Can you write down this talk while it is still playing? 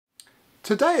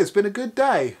Today has been a good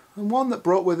day, and one that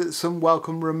brought with it some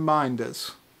welcome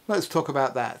reminders. Let's talk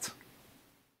about that.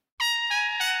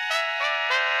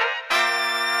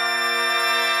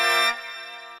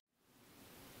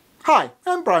 Hi,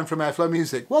 I'm Brian from Airflow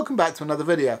Music. Welcome back to another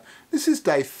video. This is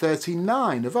day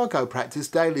 39 of our Go Practice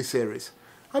Daily series.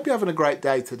 Hope you're having a great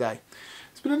day today.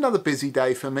 It's been another busy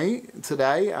day for me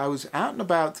today. I was out and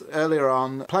about earlier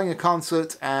on playing a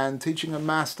concert and teaching a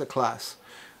master class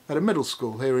at a middle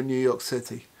school here in New York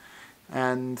City.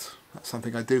 And that's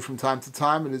something I do from time to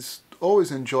time and it's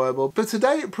always enjoyable. But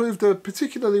today it proved a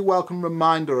particularly welcome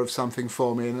reminder of something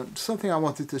for me, and it's something I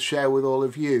wanted to share with all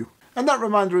of you. And that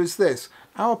reminder is this: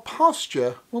 our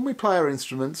posture when we play our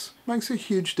instruments makes a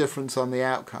huge difference on the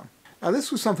outcome. Now this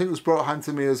was something that was brought home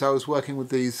to me as I was working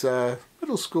with these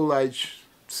middle school age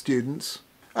students,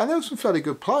 and there were some fairly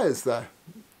good players there.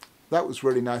 That was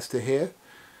really nice to hear.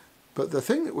 But the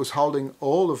thing that was holding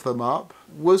all of them up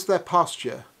was their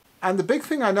posture. And the big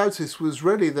thing I noticed was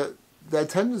really that their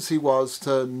tendency was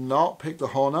to not pick the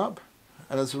horn up,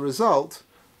 and as a result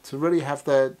to really have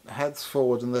their heads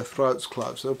forward and their throats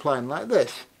closed. They were playing like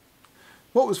this.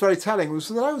 What was very telling was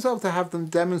that I was able to have them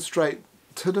demonstrate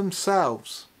to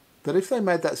themselves that if they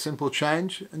made that simple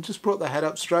change and just brought their head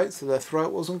up straight so their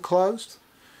throat wasn't closed,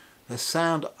 their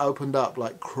sound opened up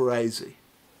like crazy.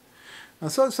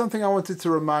 And so it's something I wanted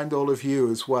to remind all of you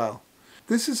as well.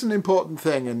 This is an important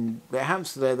thing, and it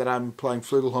happens today that I'm playing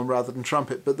flugelhorn rather than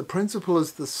trumpet, but the principle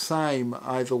is the same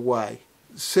either way.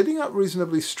 Sitting up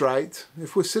reasonably straight,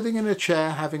 if we're sitting in a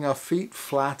chair, having our feet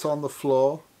flat on the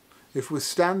floor. If we're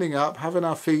standing up, having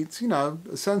our feet, a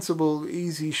sensible,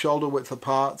 easy shoulder width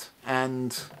apart,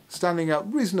 and standing up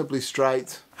reasonably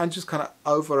straight and just kind of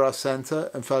over our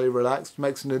center and fairly relaxed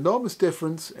makes an enormous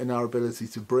difference in our ability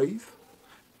to breathe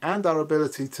and our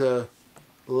ability to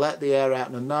let the air out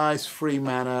in a nice, free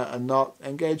manner and not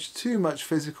engage too much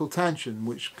physical tension,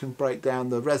 which can break down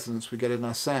the resonance we get in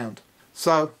our sound.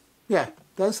 So, yeah,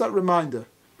 there's that reminder.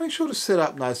 Make sure to sit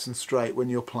up nice and straight when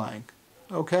you're playing,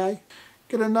 okay?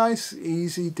 Get a nice,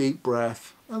 easy, deep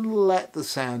breath and let the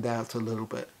sound out a little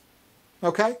bit.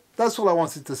 Okay? That's all I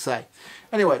wanted to say.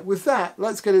 Anyway, with that,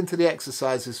 let's get into the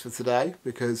exercises for today,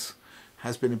 because it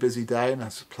has been a busy day and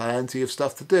there's plenty of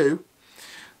stuff to do.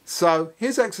 So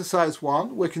here's exercise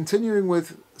 1. We're continuing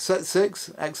with set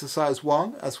 6, exercise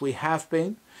 1, as we have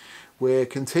been. We're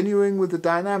continuing with the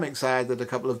dynamics I added a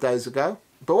couple of days ago.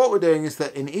 But what we're doing is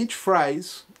that in each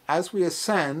phrase, as we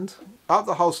ascend up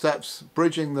the whole steps,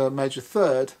 bridging the major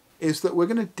third, is that we're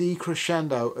going to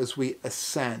decrescendo as we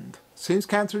ascend. Seems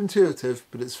counterintuitive,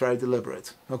 but it's very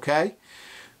deliberate, okay?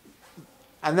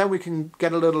 And then we can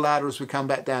get a little louder as we come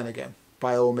back down again,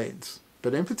 by all means.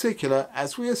 But in particular,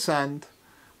 as we ascend,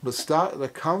 we'll start at a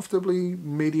comfortably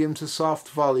medium to soft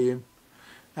volume,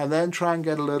 and then try and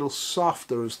get a little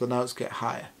softer as the notes get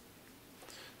higher.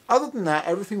 Other than that,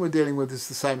 everything we're dealing with is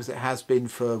the same as it has been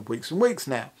for weeks and weeks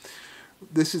now.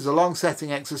 This is a long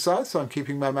setting exercise, so I'm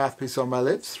keeping my mouthpiece on my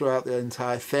lips throughout the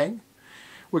entire thing.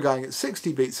 We're going at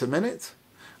 60 beats a minute.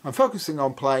 I'm focusing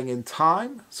on playing in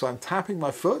time, so I'm tapping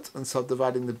my foot and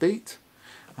subdividing the beat.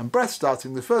 I'm breath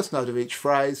starting the first note of each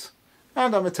phrase,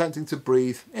 and I'm attempting to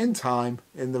breathe in time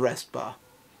in the rest bar.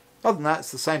 Other than that,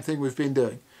 it's the same thing we've been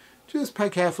doing. Just pay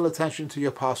careful attention to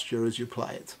your posture as you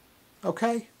play it.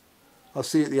 Okay? I'll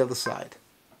see you at the other side.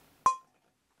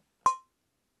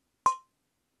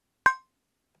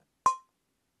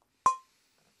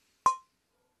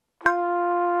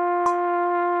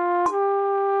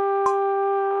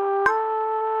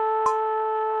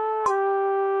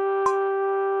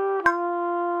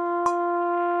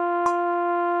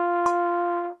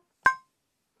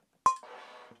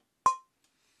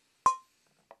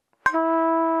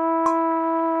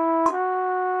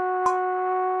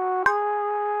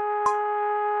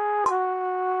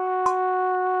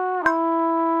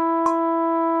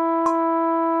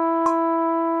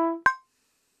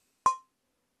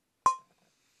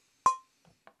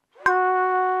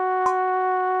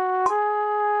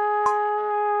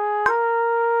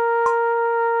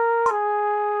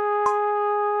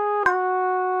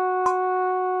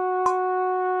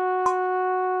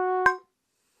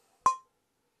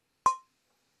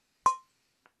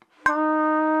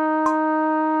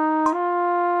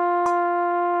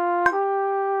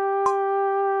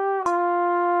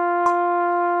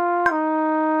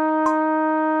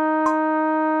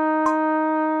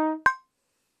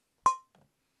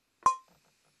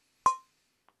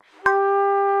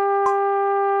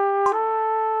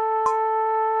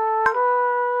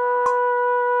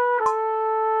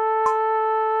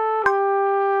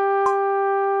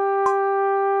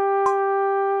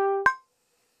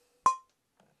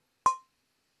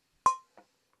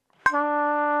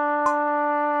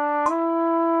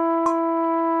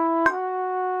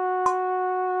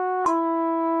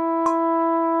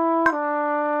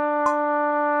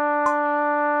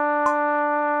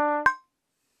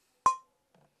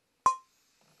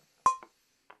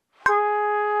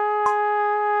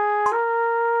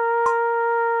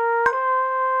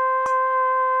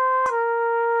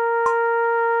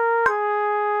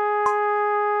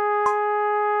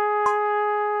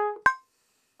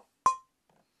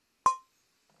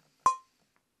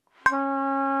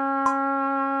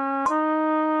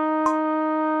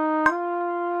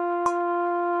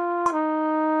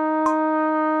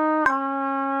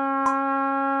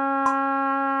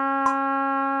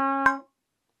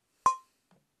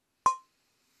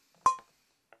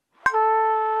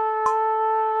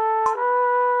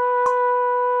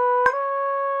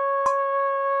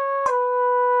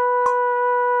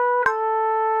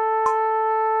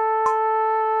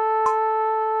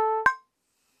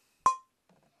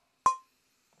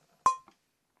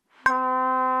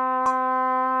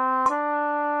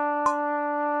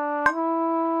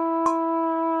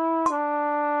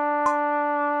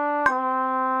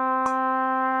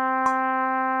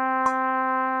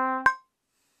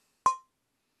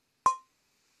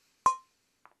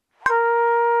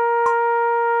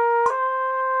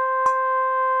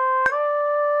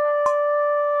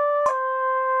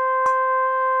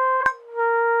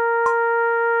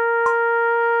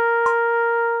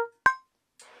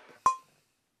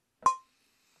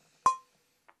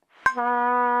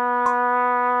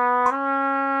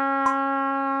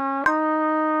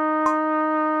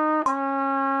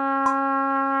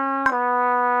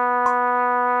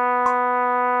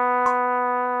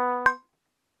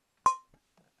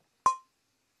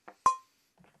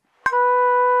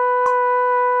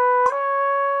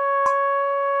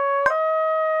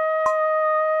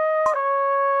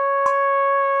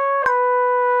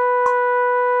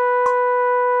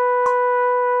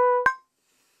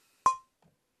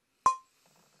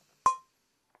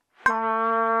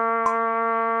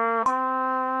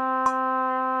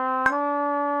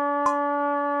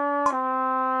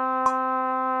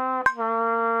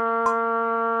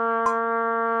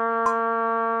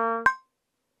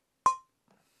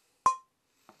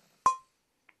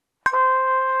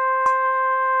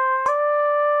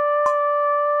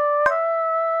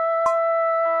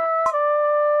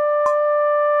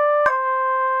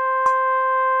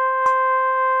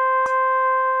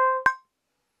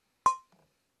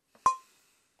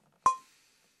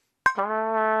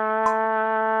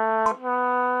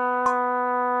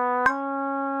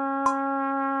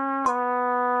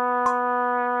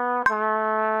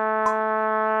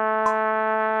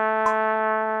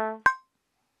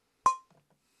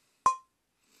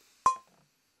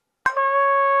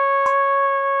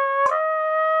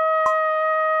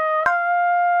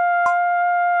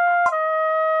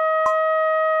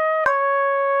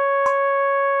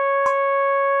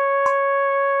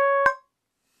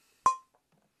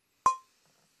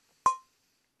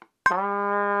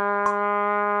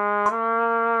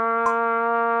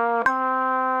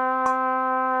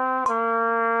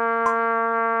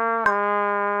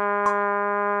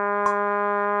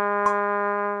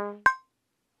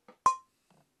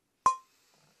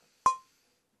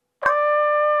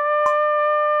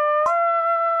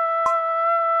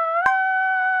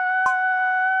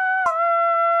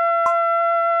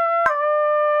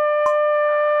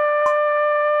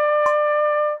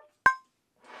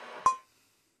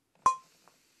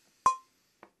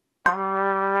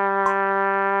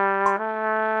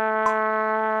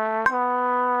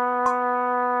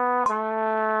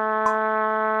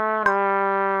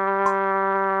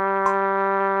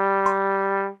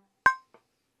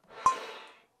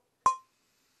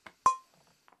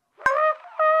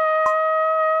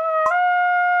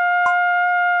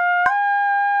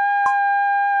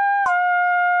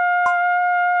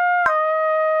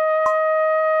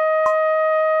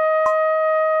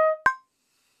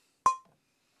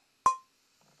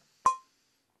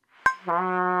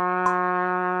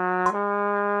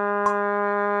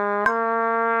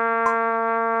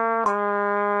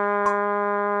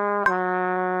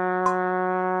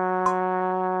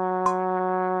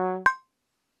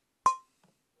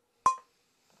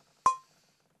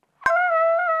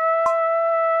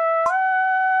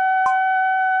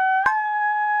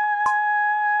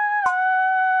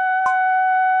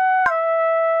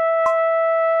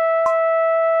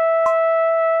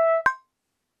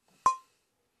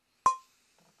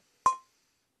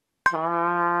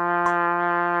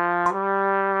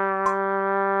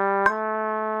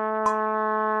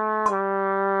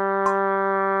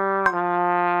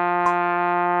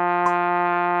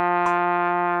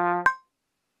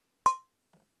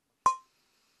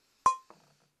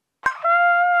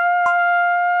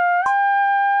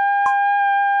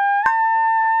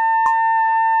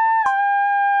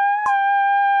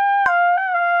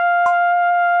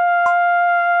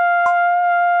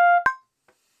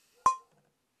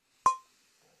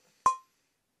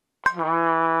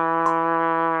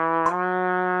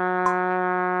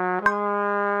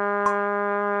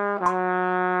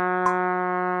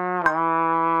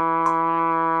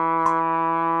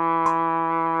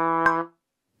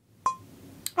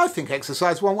 think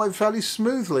exercise 1 went fairly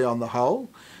smoothly on the whole.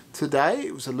 Today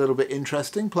it was a little bit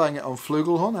interesting playing it on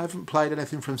flugelhorn. I haven't played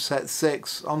anything from set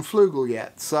 6 on flugel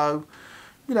yet, so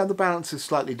you know the balance is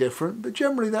slightly different, but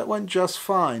generally that went just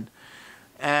fine.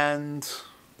 And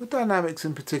the dynamics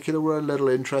in particular were a little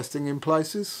interesting in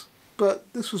places,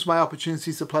 but this was my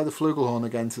opportunity to play the flugelhorn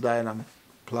again today, and I'm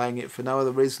playing it for no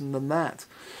other reason than that.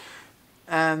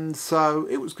 And so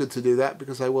it was good to do that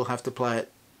because I will have to play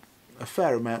it a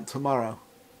fair amount tomorrow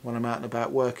when I'm out and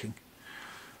about working.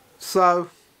 So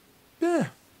yeah,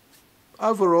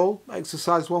 overall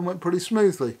exercise 1 went pretty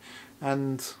smoothly,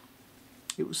 and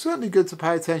it was certainly good to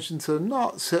pay attention to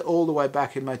not sit all the way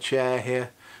back in my chair here,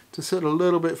 to sit a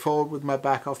little bit forward with my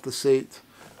back off the seat,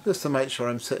 just to make sure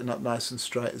I'm sitting up nice and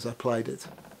straight as I played it.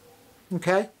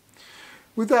 Okay,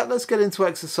 with that let's get into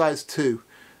exercise 2.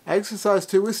 Exercise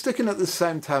 2, we're sticking at the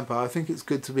same tempo. I think it's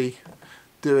good to be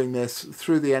doing this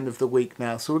through the end of the week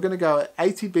now. So we're going to go at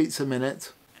 80 beats a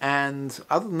minute, and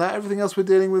other than that everything else we're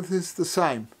dealing with is the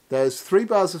same. There's 3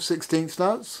 bars of 16th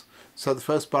notes, so the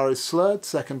first bar is slurred,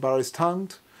 second bar is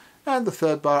tongued, and the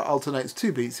third bar alternates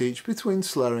 2 beats each between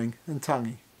slurring and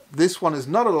tonguing. This one is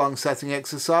not a long setting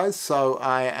exercise, so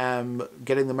I am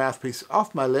getting the mouthpiece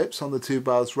off my lips on the 2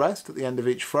 bars rest at the end of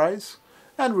each phrase,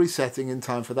 and resetting in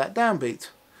time for that downbeat.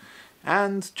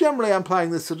 And generally I'm playing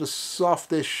this sort of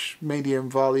softish medium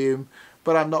volume,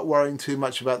 but I'm not worrying too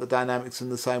much about the dynamics in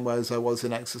the same way as I was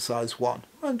in exercise 1.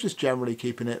 I'm just generally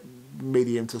keeping it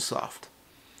medium to soft.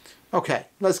 Okay,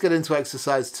 let's get into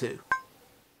exercise 2.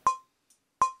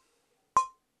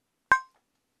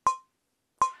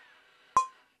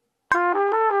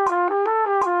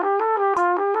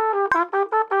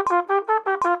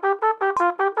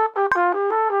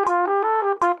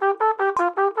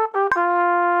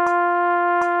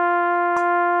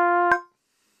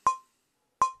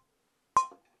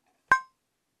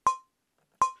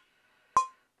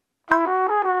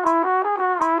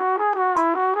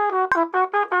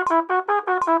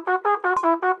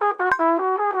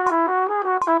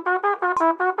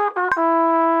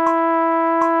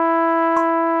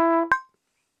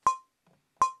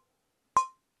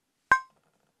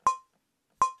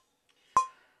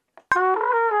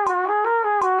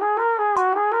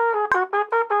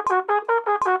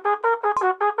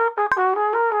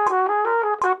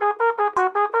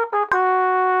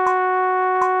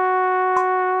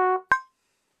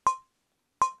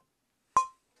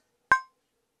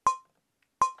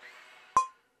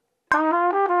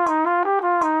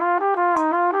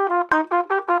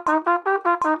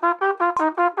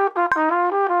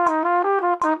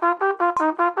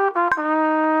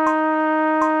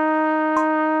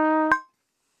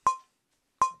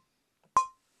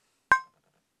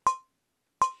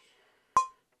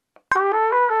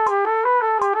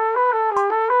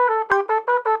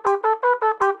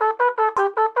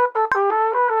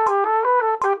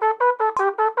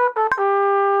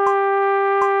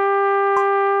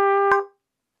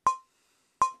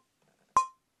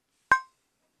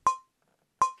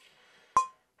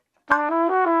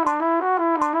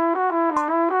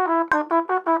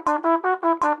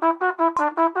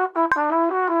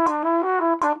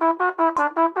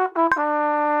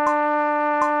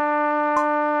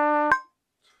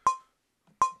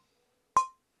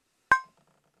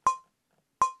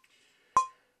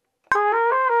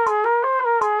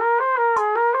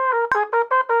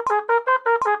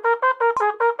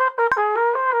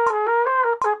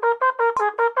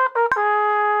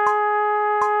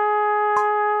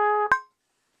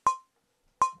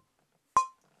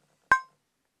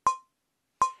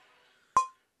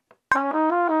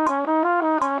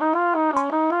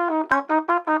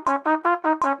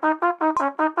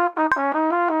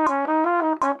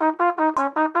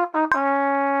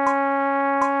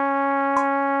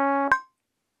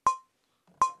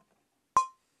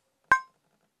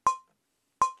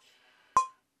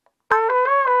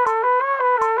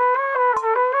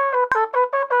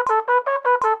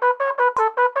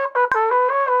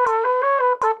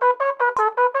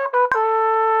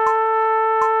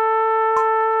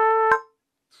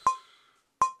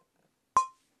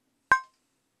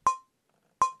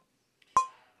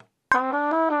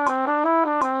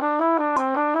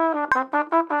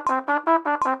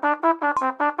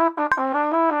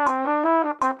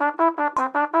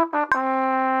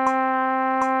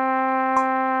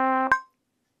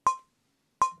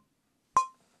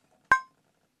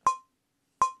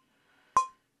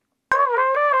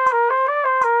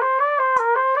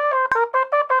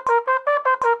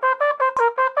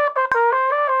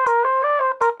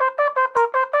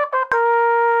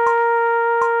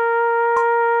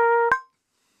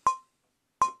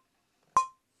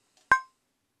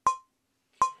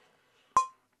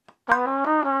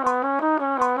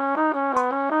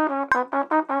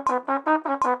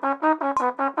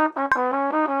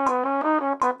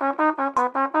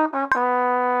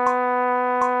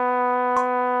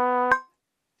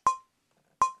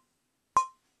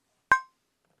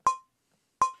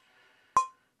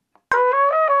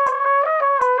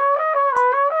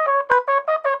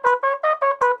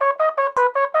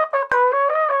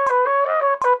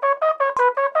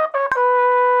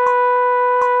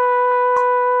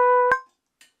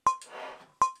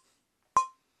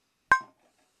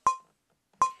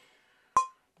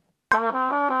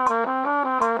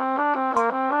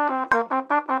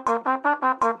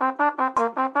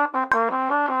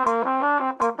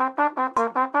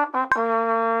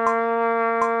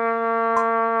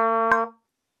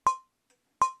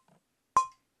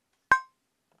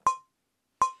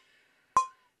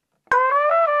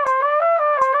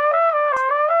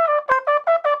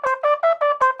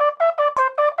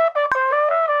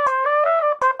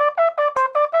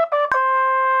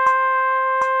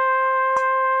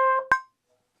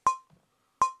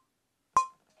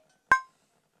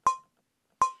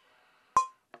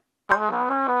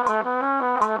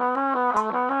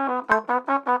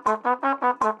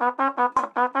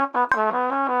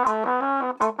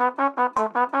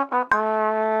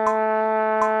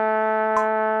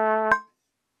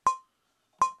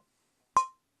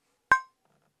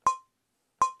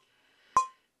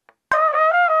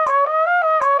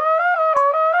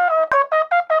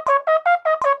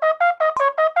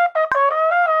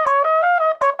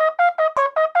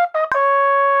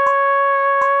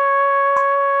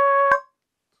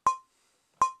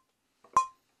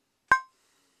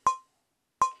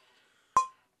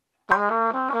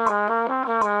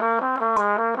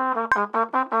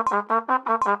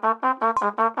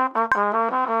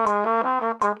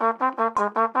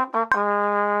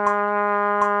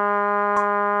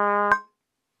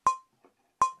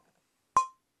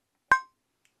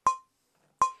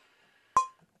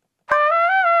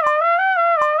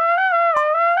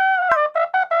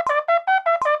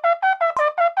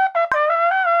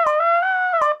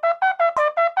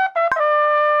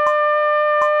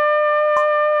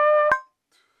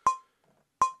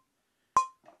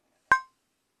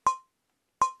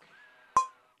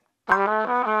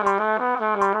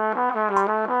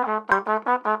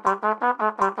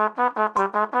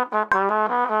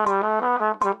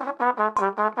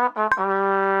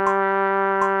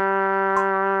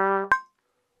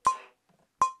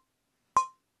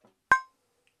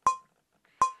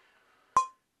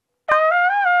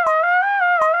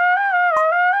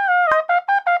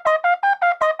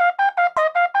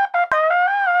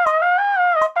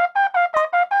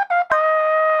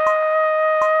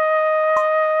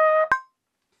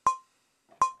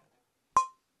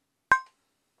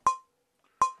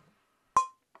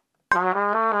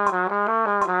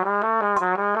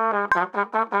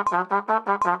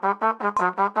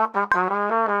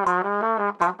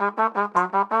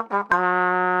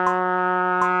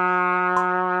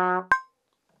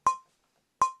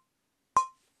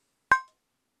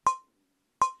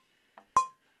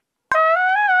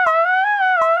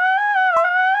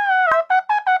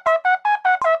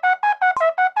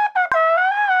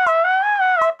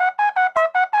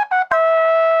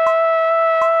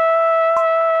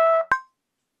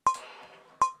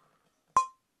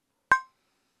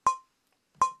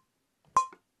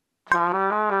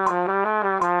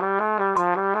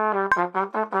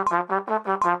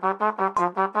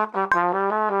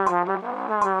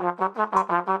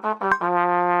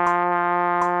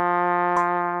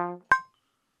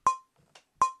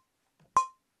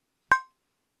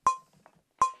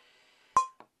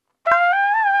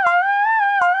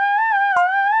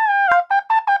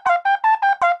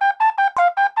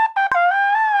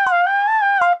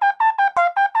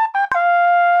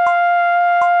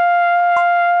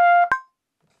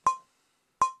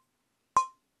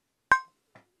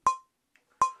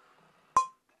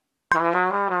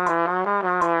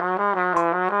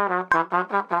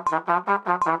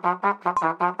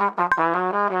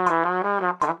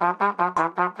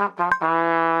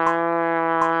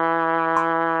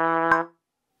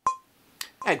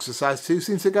 Exercise 2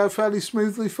 seems to go fairly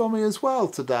smoothly for me as well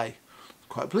today.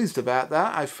 Quite pleased about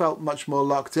that. I felt much more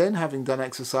locked in having done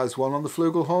exercise 1 on the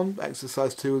flugelhorn.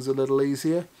 Exercise 2 was a little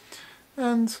easier.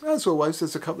 And as always,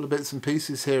 there's a couple of bits and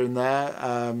pieces here and there.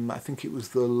 I think it was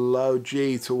the low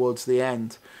G towards the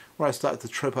end where I started to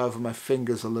trip over my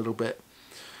fingers a little bit.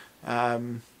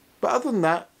 But other than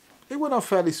that, it went off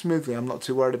fairly smoothly. I'm not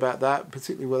too worried about that,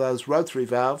 particularly with those rotary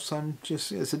valves.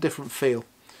 It's a different feel.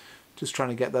 Just trying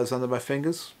to get those under my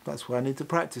fingers. That's where I need to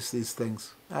practice these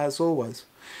things, as always.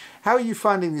 How are you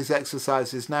finding these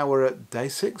exercises? Now we're at day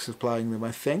 6 of playing them,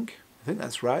 I think. I think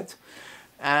that's right.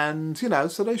 And, you know,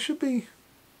 so they should be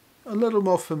a little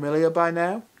more familiar by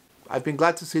now. I've been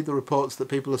glad to see the reports that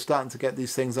people are starting to get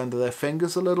these things under their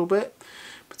fingers a little bit,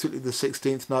 particularly the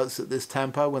 16th notes at this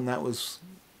tempo when that was,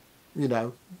 you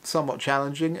know, somewhat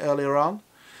challenging earlier on.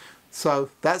 So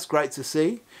that's great to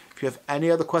see. If you have any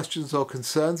other questions or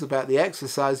concerns about the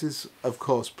exercises, of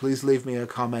course, please leave me a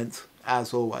comment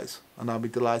as always, and I'll be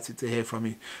delighted to hear from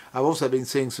you. I've also been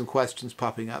seeing some questions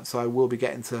popping up, so I will be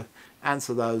getting to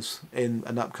answer those in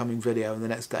an upcoming video in the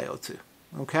next day or two.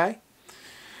 Okay?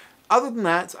 Other than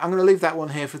that, I'm going to leave that one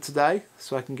here for today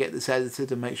so I can get this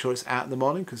edited and make sure it's out in the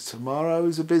morning, because tomorrow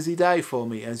is a busy day for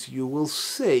me, as you will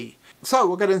see. So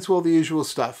we'll get into all the usual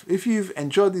stuff. If you've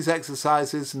enjoyed these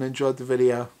exercises and enjoyed the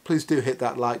video, please do hit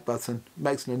that like button. It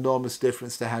makes an enormous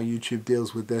difference to how YouTube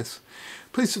deals with this.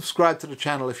 Please subscribe to the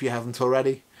channel if you haven't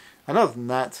already. And other than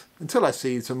that, until I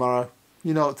see you tomorrow,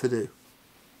 you know what to do.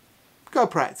 Go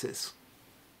practice.